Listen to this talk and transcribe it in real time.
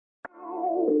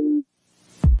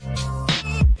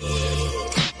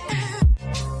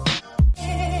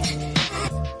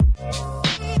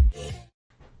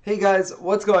Hey guys,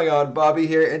 what's going on? Bobby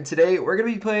here, and today we're going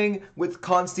to be playing with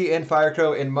Consty and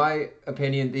FireCrow, in my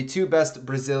opinion, the two best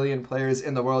Brazilian players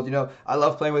in the world. You know, I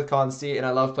love playing with Consty and I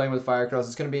love playing with FireCrow, so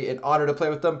it's going to be an honor to play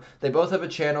with them. They both have a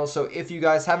channel, so if you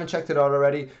guys haven't checked it out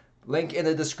already, link in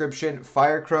the description.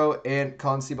 FireCrow and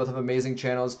Consty both have amazing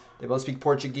channels. They both speak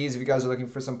Portuguese if you guys are looking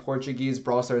for some Portuguese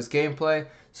Brawl Stars gameplay.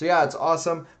 So yeah, it's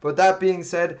awesome. But with that being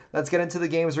said, let's get into the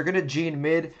games. We're going to Gene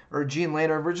mid or Gene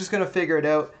lane, or we're just going to figure it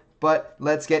out. But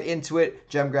let's get into it.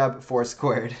 Gem grab 4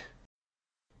 squared.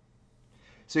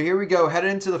 So here we go,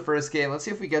 headed into the first game. Let's see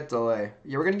if we get delay.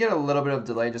 Yeah, we're gonna get a little bit of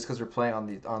delay just because we're playing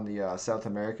on the South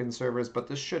American servers, but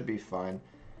this should be fine.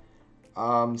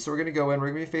 So we're gonna go in. We're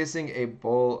gonna be facing a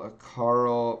Bull, a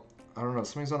Carl. I don't know.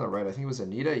 Something's on the right. I think it was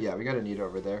Anita. Yeah, we got Anita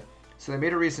over there. So they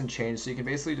made a recent change, so you can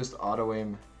basically just auto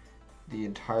aim the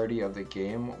entirety of the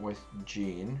game with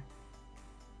Gene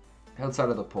outside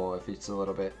of the pole if it's a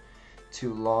little bit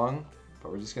too long,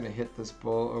 but we're just going to hit this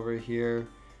bull over here.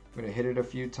 I'm going to hit it a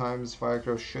few times.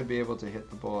 FireCrow should be able to hit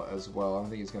the bull as well. I don't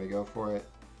think he's going to go for it.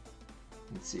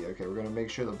 Let's see. Okay, we're going to make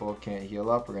sure the bull can't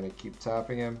heal up. We're going to keep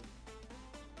tapping him.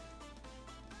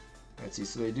 Let's see.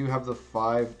 So they do have the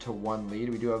 5-1 lead.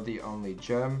 We do have the only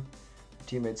gem.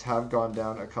 Teammates have gone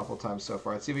down a couple times so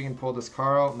far. Let's see if we can pull this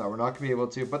Carl. No, we're not going to be able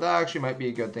to, but that actually might be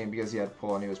a good thing because he had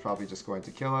pull and he was probably just going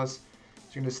to kill us. So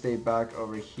we're going to stay back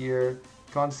over here.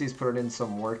 Consty's put in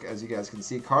some work, as you guys can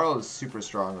see. Carl is super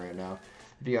strong right now.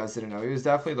 If you guys didn't know, he was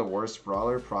definitely the worst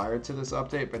brawler prior to this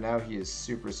update, but now he is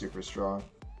super strong.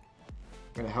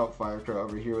 I'm going to help FireCrow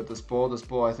over here with this bull. This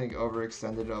bull, I think,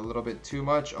 overextended a little bit too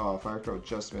much. Oh, FireCrow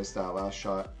just missed that last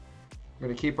shot. We're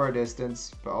going to keep our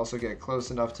distance, but also get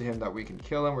close enough to him that we can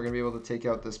kill him. We're going to be able to take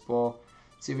out this bull.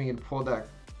 See if we can pull that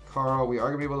Carl. We are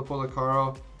going to be able to pull the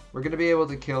Carl. We're going to be able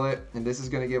to kill it, and this is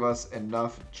going to give us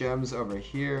enough gems over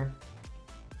here.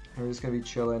 We're just going to be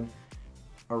chilling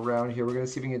around here. We're going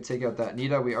to see if we can take out that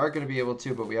Nita. We are going to be able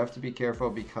to, but we have to be careful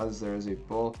because there is a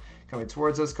bull coming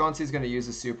towards us. Consty's going to use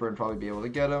a super and probably be able to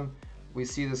get him. We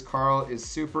see this Carl is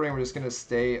supering. We're just going to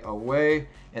stay away,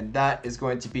 and that is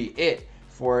going to be it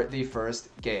for the first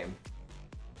game.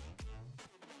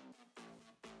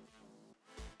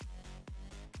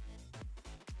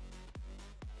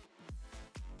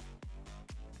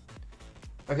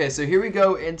 Okay, so here we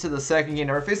go into the second game.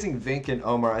 Now we're facing Vink and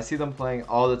Omar. I see them playing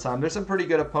all the time. There's some pretty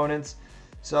good opponents.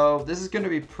 So this is going to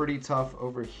be pretty tough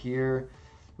over here.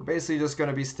 We're basically just going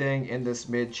to be staying in this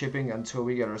mid, chipping until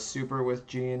we get our super with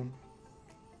Gene.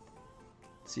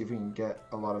 See if we can get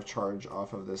a lot of charge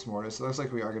off of this Mortis. It looks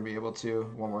like we are going to be able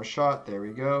to. One more shot. There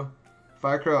we go.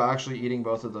 FireCrow actually eating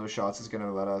both of those shots is going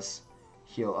to let us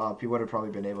heal up. He would have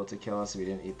probably been able to kill us if he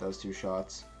didn't eat those two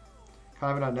shots.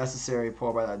 Kind of an unnecessary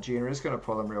pull by that Gene. We're just going to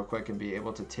pull him real quick and be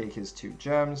able to take his 2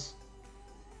 gems.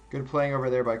 Good playing over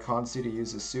there by Consty to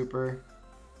use his super.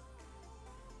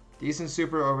 Decent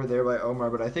super over there by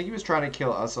Omar, but I think he was trying to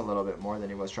kill us a little bit more than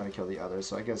he was trying to kill the others,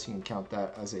 so I guess you can count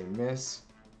that as a miss.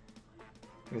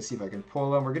 I'm going to see if I can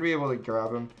pull him. We're going to be able to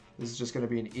grab him. This is just going to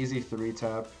be an easy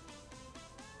 3-tap.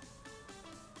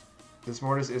 This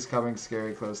Mortis is coming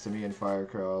scary close to me and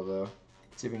FireCrow, though.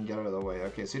 See if we can get out of the way.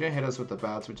 Okay, so he didn't hit us with the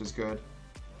bats, which is good.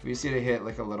 We just need to hit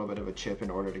like a little bit of a chip in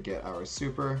order to get our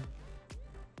super.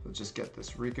 Let's just get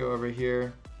this Rico over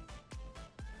here.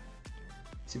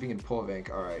 See if we can pull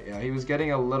Vink. Alright, yeah, he was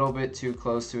getting a little bit too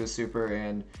close to his super,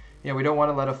 and you know, we don't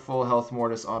want to let a full health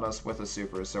Mortis on us with a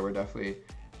super, so we're definitely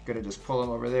going to just pull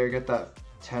him over there, get that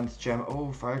 10th gem.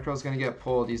 Oh, FireCrow's going to get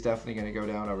pulled. He's definitely going to go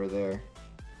down over there.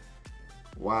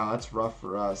 Wow, that's rough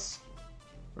for us.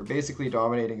 We're basically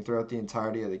dominating throughout the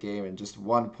entirety of the game in just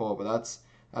one pull, but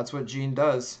that's what Gene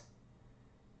does.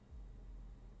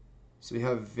 So we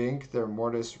have Vink, their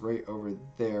Mortis right over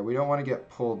there. We don't want to get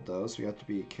pulled though, so we have to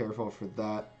be careful for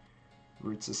that.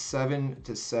 It's a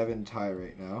 7-7 tie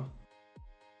right now.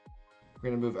 We're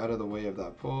going to move out of the way of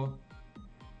that pull.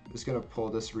 Just going to pull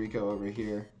this Rico over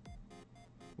here.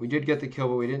 We did get the kill,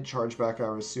 but we didn't charge back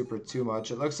our super too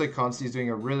much. It looks like Consty's doing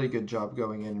a really good job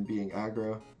going in and being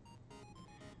aggro.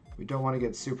 We don't want to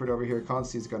get supered over here.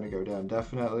 Consty's going to go down,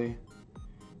 definitely.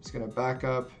 Just going to back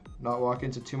up, not walk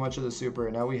into too much of the super,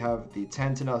 and now we have the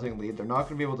 10-0 lead. They're not going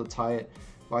to be able to tie it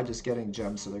by just getting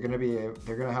gems, so they're going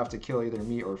to have to kill either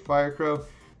me or FireCrow.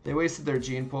 They wasted their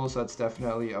Gene pull, so that's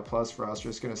definitely a plus for us. We're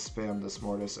just going to spam this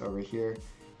Mortis over here.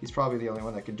 He's probably the only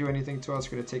one that can do anything to us.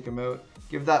 We're going to take him out,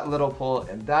 give that little pull,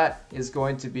 and that is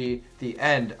going to be the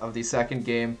end of the second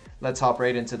game. Let's hop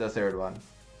right into the third one.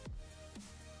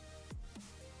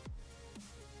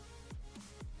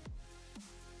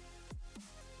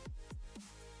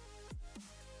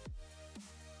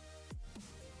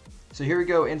 So here we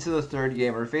go into the third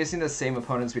game. We're facing the same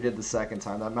opponents we did the second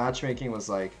time. That matchmaking was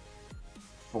like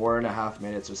 4.5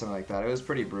 minutes or something like that. It was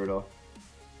pretty brutal.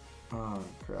 Oh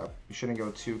crap. You shouldn't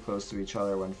go too close to each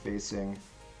other when facing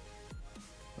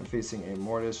a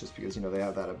Mortis, just because, you know, they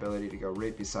have that ability to go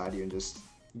right beside you and just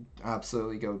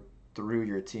absolutely go through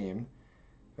your team.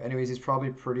 But anyways, he's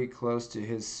probably pretty close to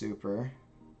his super.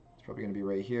 He's probably going to be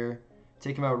right here.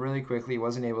 Take him out really quickly. He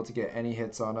wasn't able to get any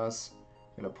hits on us.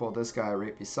 I'm going to pull this guy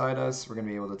right beside us. We're going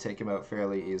to be able to take him out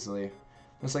fairly easily.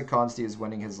 Looks like Consty is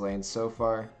winning his lane so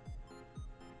far.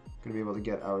 Going to be able to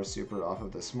get our super off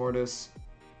of this Mortis.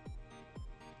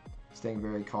 Staying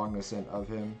very cognizant of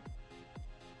him.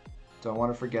 Don't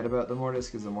want to forget about the Mortis,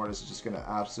 because the Mortis is just going to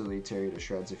absolutely tear you to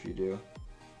shreds if you do.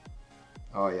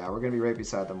 Oh yeah, we're going to be right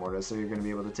beside the Mortis, so you're going to be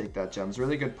able to take that gems.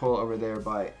 Really good pull over there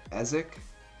by Ezek.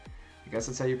 I guess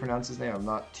that's how you pronounce his name. I'm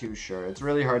not too sure. It's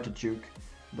really hard to juke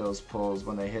those pulls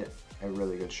when they hit a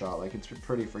really good shot. Like, it's a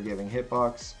pretty forgiving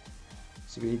hitbox.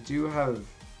 So we do have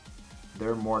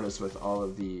their Mortis with all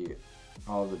of the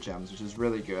gems, which is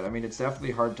really good. I mean, it's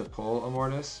definitely hard to pull a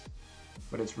Mortis,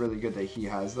 but it's really good that he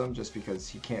has them, just because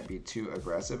he can't be too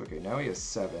aggressive. Okay, now he has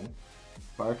 7.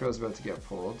 FireCrow is about to get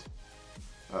pulled.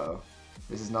 Uh-oh.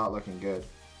 This is not looking good.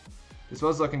 This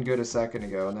was looking good a second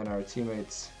ago, and then our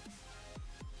teammates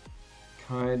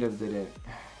kind of didn't.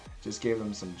 Just gave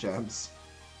them some gems.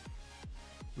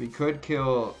 We could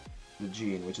kill the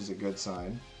Gene, which is a good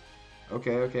sign.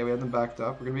 Okay, we have them backed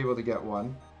up. We're going to be able to get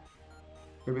one.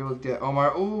 We're going to be able to get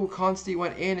Omar. Ooh, Consty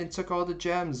went in and took all the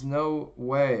gems. No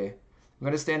way. I'm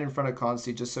going to stand in front of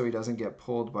Consty just so he doesn't get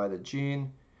pulled by the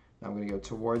Gene. Now I'm going to go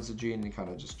towards the Gene and kind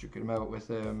of just juke him out with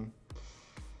him.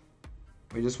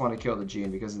 We just want to kill the Gene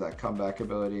because of that comeback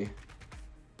ability.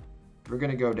 We're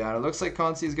going to go down. It looks like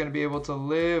Consty is going to be able to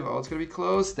live. Oh, it's going to be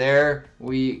close. There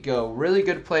we go. Really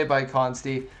good play by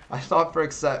Consty. I thought for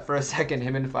a second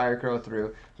him and FireCrow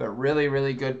through, but really,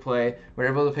 really good play. We're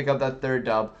able to pick up that third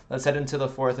dub. Let's head into the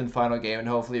fourth and final game, and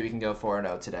hopefully we can go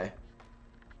 4-0 today.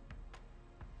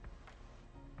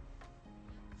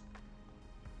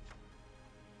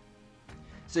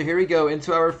 So here we go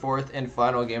into our fourth and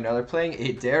final game. Now they're playing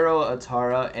a Daryl, a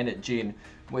Tara, and a Gene,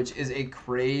 which is a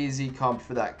crazy comp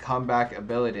for that comeback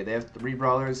ability. They have 3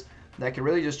 brawlers that can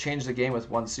really just change the game with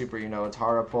one super. You know, a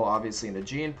Tara pull, obviously, and a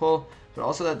Gene pull, but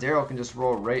also that Daryl can just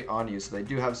roll right on you. So they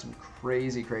do have some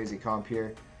crazy, crazy comp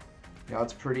here. You know,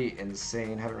 it's pretty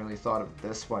insane. Haven't really thought of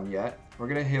this one yet. We're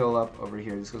going to heal up over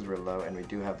here just because we're low, and we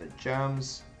do have the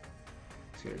gems.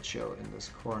 Just going to chill in this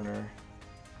corner.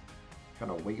 Kind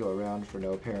of wiggle around for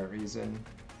no apparent reason.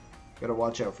 Gotta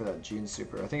watch out for that Gene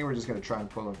super. I think we're just going to try and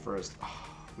pull him first. Oh,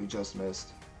 we just missed.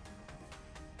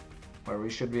 But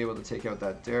we should be able to take out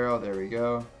that Daryl. There we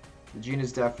go. The Gene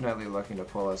is definitely looking to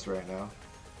pull us right now.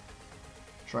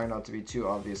 Trying not to be too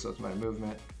obvious with my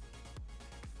movement.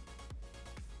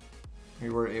 We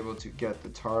were able to get the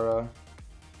Tara.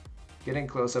 Getting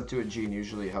close up to a Gene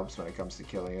usually helps when it comes to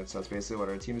killing it, so that's basically what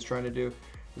our team is trying to do.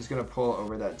 Just going to pull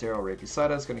over that Daryl right beside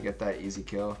us, going to get that easy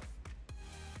kill.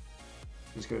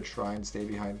 Just going to try and stay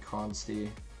behind Consty.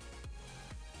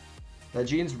 That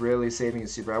Gene's really saving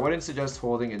his super. I wouldn't suggest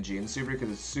holding a Gene super because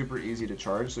it's super easy to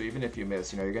charge, so even if you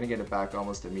miss, you know, you're going to get it back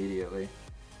almost immediately.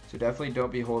 So definitely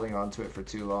don't be holding on to it for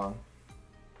too long.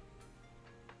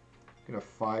 Going to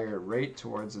fire right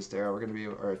towards this Daryl. We're going to be,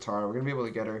 or Tara, we're going to be able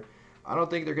to get her. I don't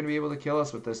think they're going to be able to kill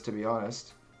us with this, to be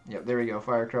honest. Yep, there we go.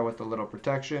 FireCrow with the little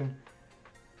protection.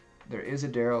 There is a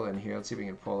Daryl in here. Let's see if we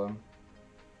can pull him.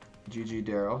 GG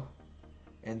Daryl.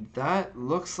 And that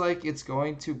looks like it's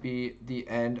going to be the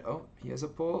end. Oh, he has a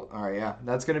pull. Alright, yeah.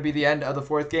 That's going to be the end of the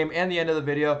fourth game and the end of the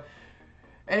video.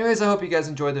 Anyways, I hope you guys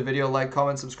enjoyed the video. Like,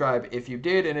 comment, subscribe if you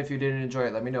did. And if you didn't enjoy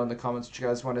it, let me know in the comments what you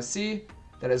guys want to see.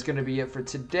 That is going to be it for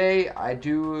today. I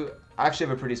do actually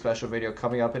have a pretty special video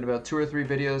coming up in about 2 or 3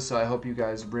 videos, so I hope you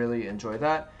guys really enjoy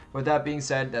that. With that being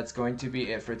said, that's going to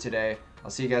be it for today.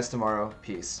 I'll see you guys tomorrow.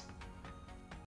 Peace.